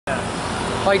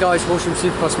Hi guys, welcome to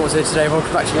Chiron Sport here today.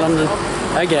 Welcome back to London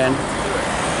again.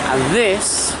 And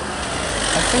this,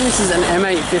 I think this is an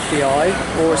M850i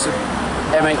or it's an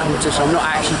M8 competition. I'm not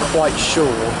actually quite sure.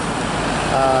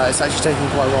 It's actually taking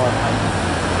quite a while.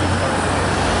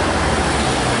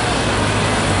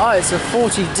 Oh, it's a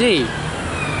 40D.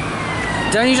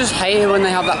 Don't you just hate it when they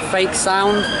have that fake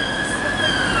sound?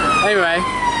 Anyway,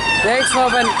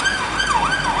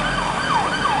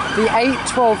 the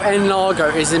 812N Largo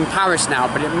is in Paris now,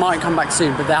 but it might come back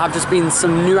soon. But there have just been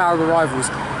some new Arab arrivals.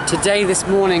 Today, this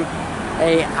morning,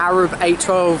 a Arab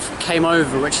 812 came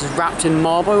over, which is wrapped in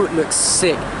marble. It looks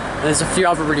sick. And there's a few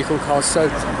other really cool cars, so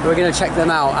we're going to check them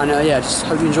out. And yeah, just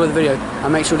hope you enjoy the video.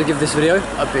 And make sure to give this video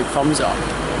a big thumbs up.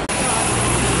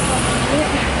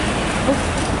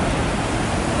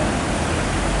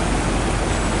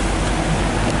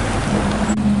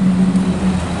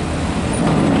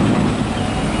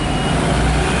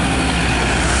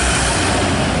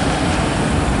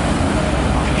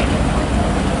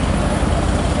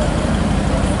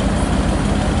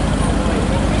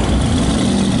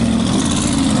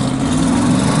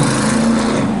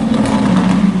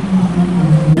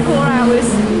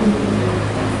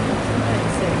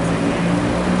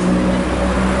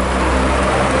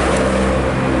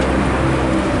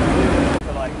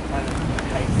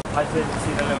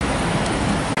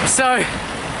 So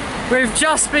we've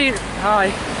just been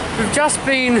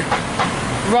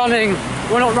running,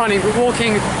 well not running, but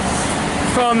walking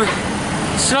from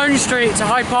Sloane Street to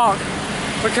Hyde Park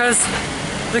because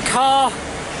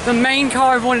the main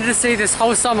car I've wanted to see this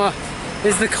whole summer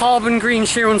is the carbon green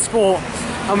Chiron Sport,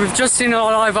 and we've just seen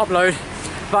our live upload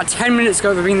about 10 minutes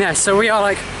ago. We've been there, so we are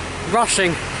like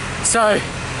rushing. So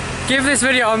give this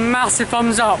video a massive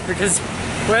thumbs up because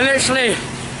we're literally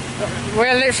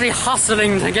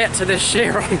hustling to get to this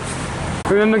Chiron.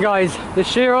 Remember guys, the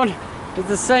Chiron is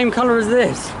the same colour as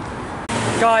this.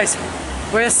 Guys,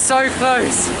 we're so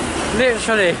close.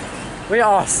 Literally, we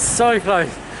are so close.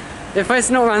 If it's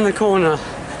not around the corner,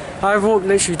 I've walked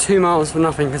literally 2 miles for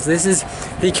nothing because this is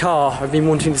the car I've been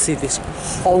wanting to see this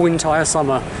whole entire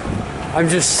summer. I'm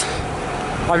just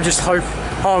hope,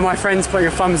 oh my friend's putting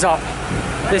a thumbs up.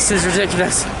 This is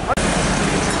ridiculous.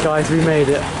 Guys, we made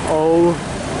it. Oh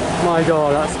my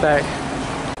god, that's spec.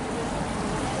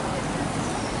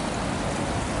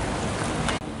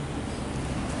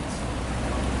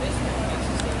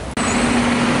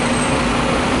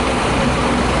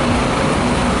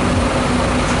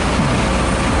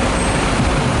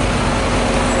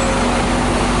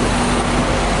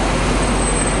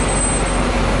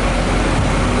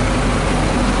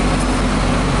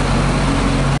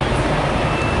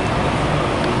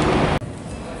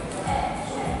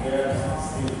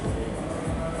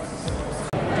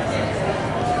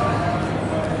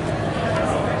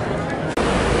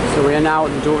 We are now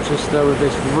at the Dorchester with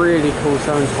this really cool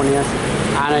 720S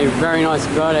and a very nice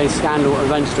Verde Scandal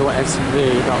Aventador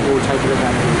SUV that we'll take a look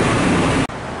at.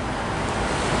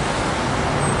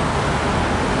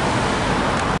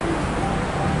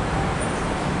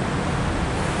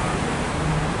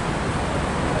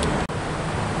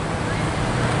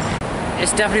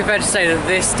 It's definitely fair to say that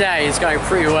this day is going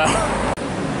pretty well.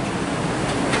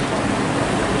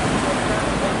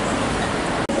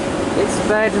 It's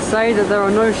fair to say that there are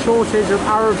no shortage of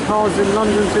Arab cars in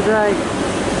London today.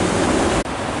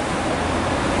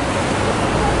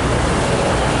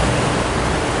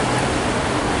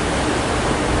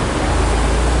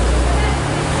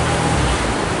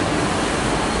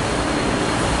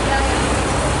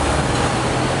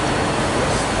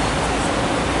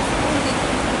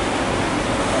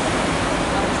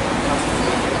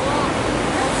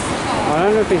 I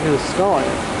don't know if he's going to start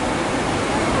it.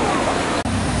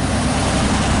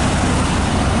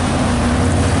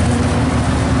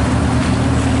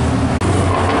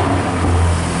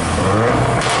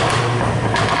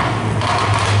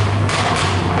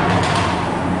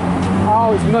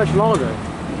 Oh, it's much longer. Oh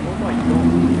my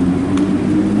god.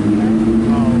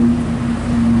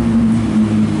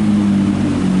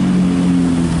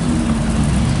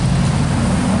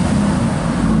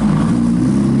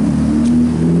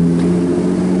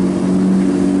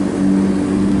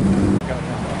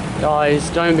 Guys,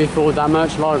 don't be fooled, that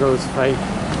Murcielgao is fake.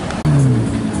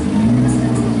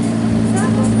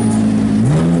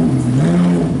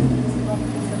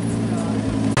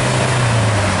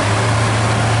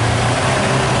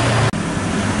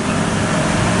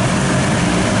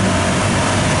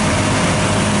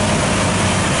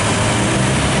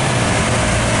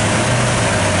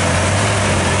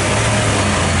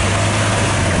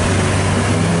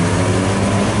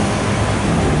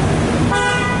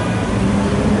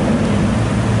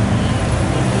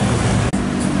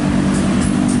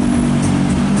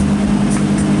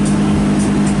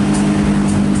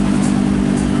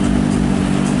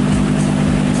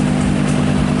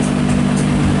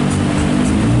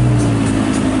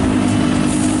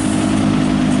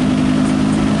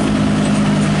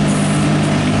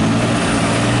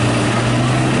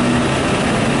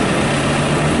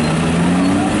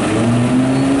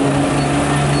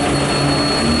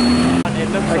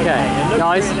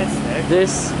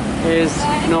 This is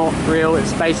not real.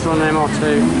 It's based on an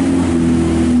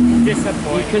MR2.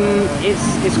 Disappointing.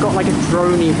 It's got like a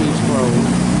droney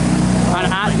V12,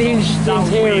 and at the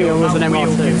interior was an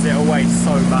MR2. Gives it away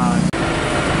so bad.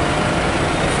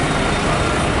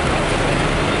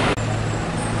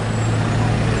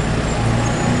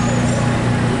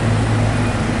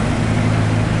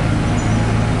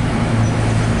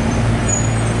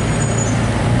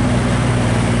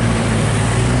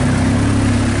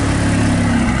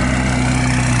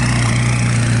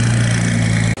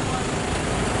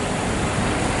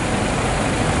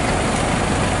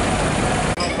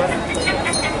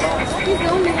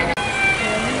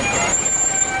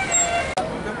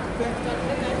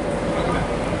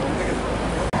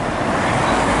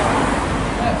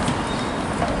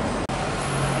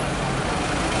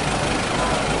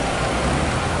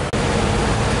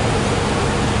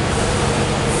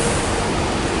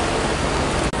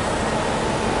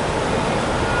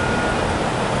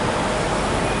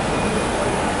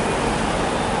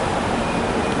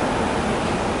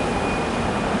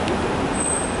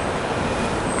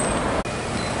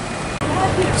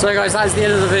 So guys, that's the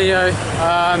end of the video.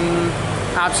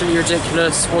 Absolutely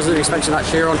ridiculous. Wasn't expecting that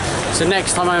Chiron. So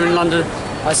next time I'm in London,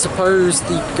 I suppose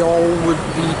the goal would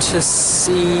be to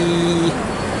see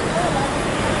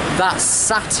that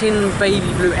satin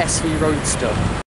baby blue SV Roadster.